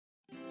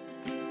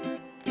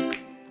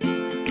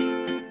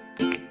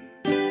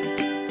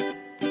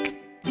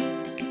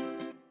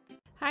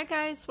Hi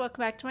guys,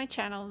 welcome back to my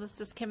channel. This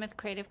is Kim with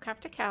Creative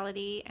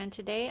Crafticality, and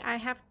today I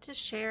have to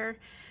share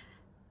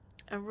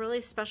a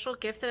really special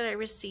gift that I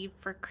received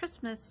for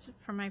Christmas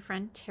from my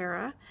friend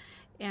Tara,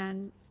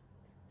 and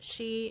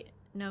she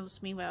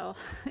knows me well.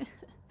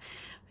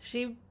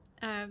 She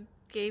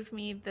gave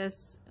me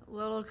this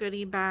little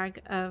goodie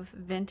bag of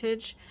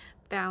vintage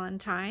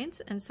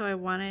Valentines, and so I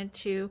wanted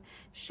to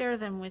share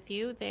them with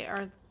you. They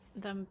are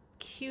the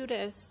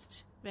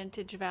cutest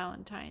vintage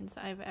Valentines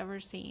I've ever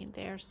seen.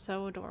 They are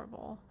so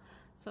adorable.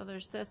 So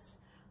there's this,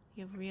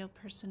 you have real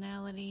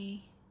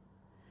personality,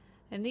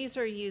 and these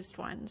are used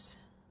ones,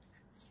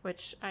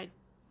 which I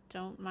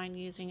don't mind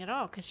using at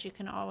all because you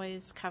can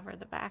always cover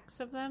the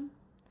backs of them.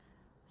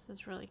 This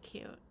is really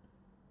cute.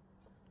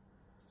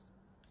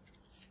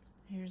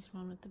 Here's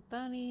one with the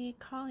bunny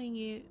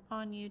calling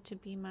on you to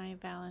be my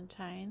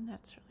Valentine.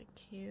 That's really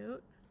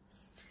cute.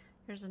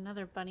 Here's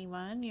another bunny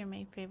one, you're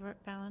my favorite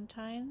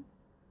Valentine.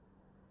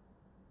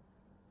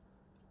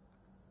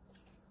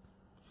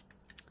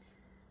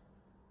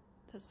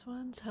 This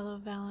one's Hello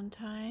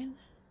Valentine,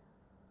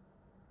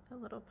 the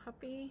little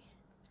puppy.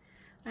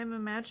 I'm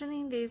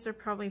imagining these are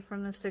probably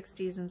from the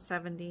 60s and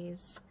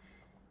 70s,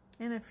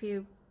 and a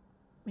few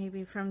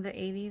maybe from the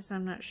 80s,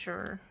 I'm not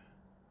sure.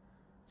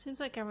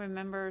 Seems like I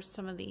remember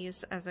some of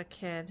these as a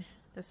kid.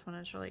 This one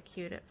is really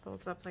cute. It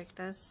folds up like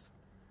this.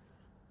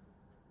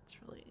 It's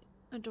really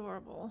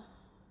adorable.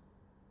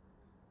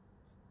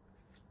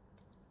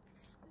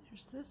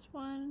 There's this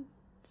one.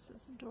 This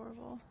is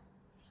adorable.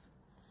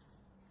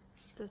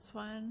 This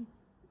one,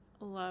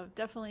 love,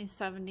 definitely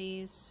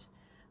 70s.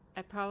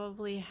 I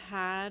probably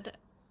had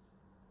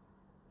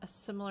a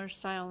similar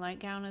style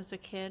nightgown as a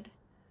kid.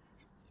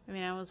 I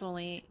mean, I was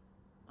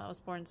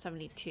born in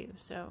 72,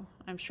 so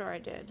I'm sure I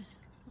did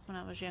when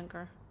I was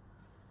younger.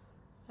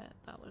 But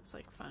that looks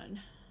like fun.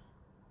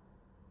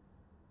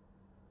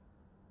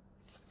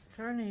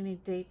 There aren't any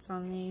dates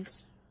on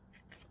these.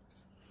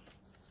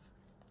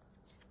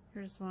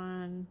 Here's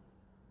one.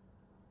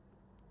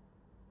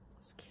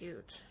 It's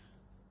cute.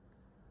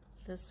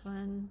 This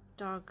one,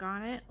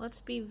 doggone it.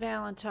 Let's be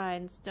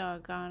Valentine's,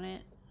 doggone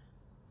it.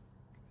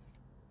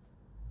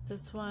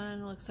 This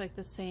one looks like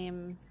the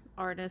same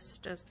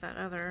artist as that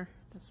other,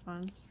 this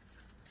one.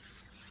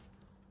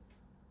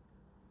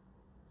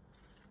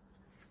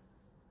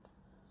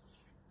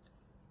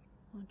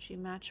 Won't you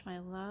match my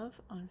love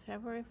on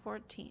February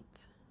 14th?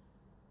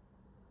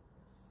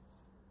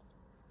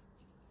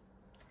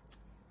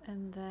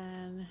 And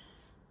then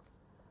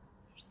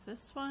there's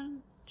this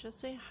one, just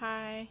say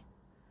hi.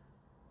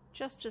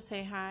 Just to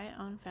say hi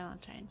on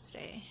Valentine's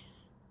Day.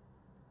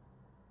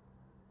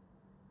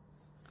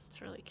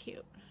 It's really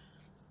cute.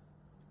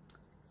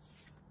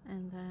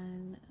 And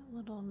then a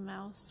little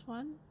mouse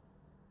one.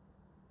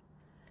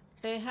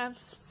 They have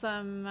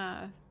some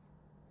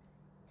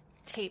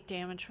tape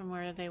damage from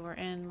where they were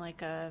in,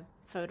 like a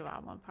photo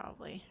album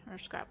probably, or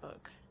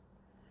scrapbook.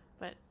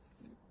 But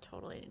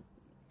totally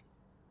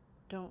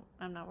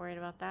I'm not worried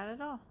about that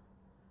at all.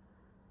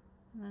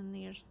 And then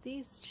there's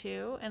these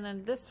two, and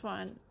then this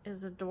one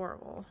is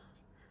adorable.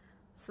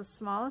 It's the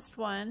smallest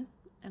one,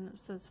 and it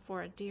says,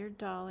 for a dear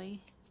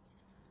Dolly.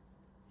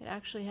 It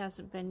actually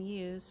hasn't been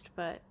used,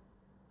 but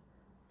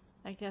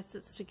I guess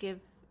it's to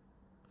give,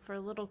 for a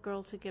little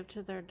girl to give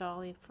to their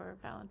Dolly for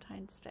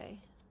Valentine's Day.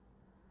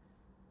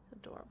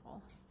 It's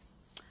adorable.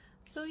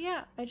 So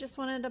yeah, I just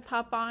wanted to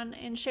pop on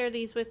and share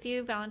these with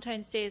you.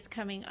 Valentine's Day is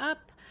coming up.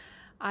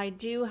 I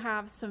do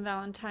have some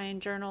Valentine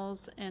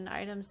journals and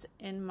items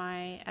in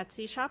my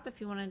Etsy shop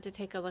if you wanted to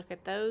take a look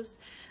at those.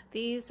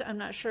 These, I'm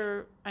not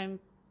sure, I'm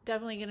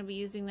definitely going to be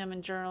using them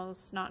in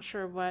journals. Not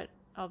sure what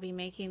I'll be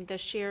making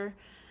this year.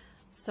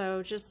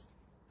 So just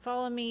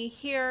follow me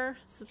here,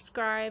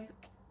 subscribe,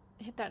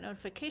 hit that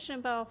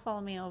notification bell,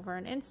 follow me over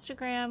on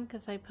Instagram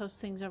because I post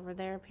things over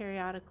there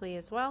periodically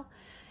as well.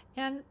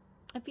 And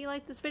if you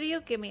like this video,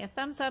 give me a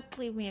thumbs up,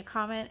 leave me a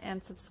comment,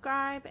 and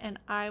subscribe, and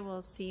I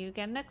will see you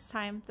again next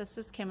time. This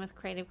is Kim with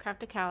Creative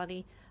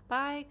Crafticality.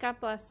 Bye. God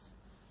bless.